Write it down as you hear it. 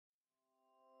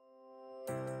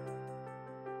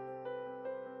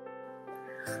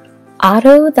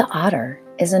Otto the otter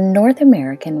is a North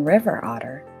American river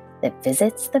otter that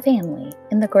visits the family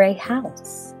in the gray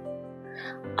house.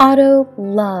 Otto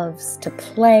loves to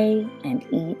play and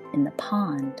eat in the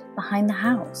pond behind the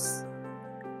house.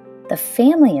 The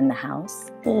family in the house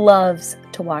loves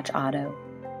to watch Otto,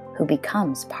 who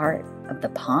becomes part of the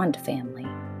pond family.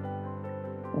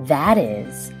 That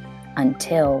is,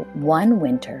 until one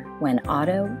winter when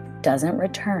Otto doesn't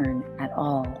return at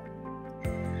all.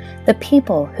 The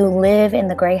people who live in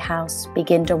the gray house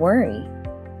begin to worry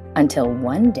until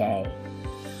one day,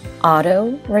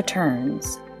 Otto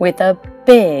returns with a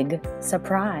big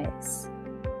surprise.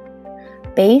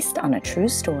 Based on a true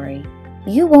story,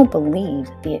 you won't believe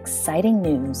the exciting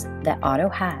news that Otto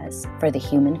has for the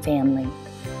human family.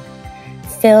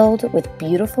 Filled with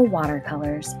beautiful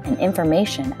watercolors and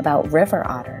information about river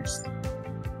otters,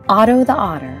 Otto the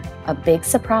Otter, A Big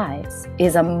Surprise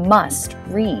is a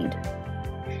must-read.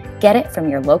 Get it from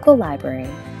your local library,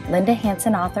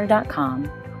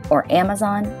 lindahansonauthor.com, or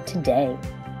Amazon today.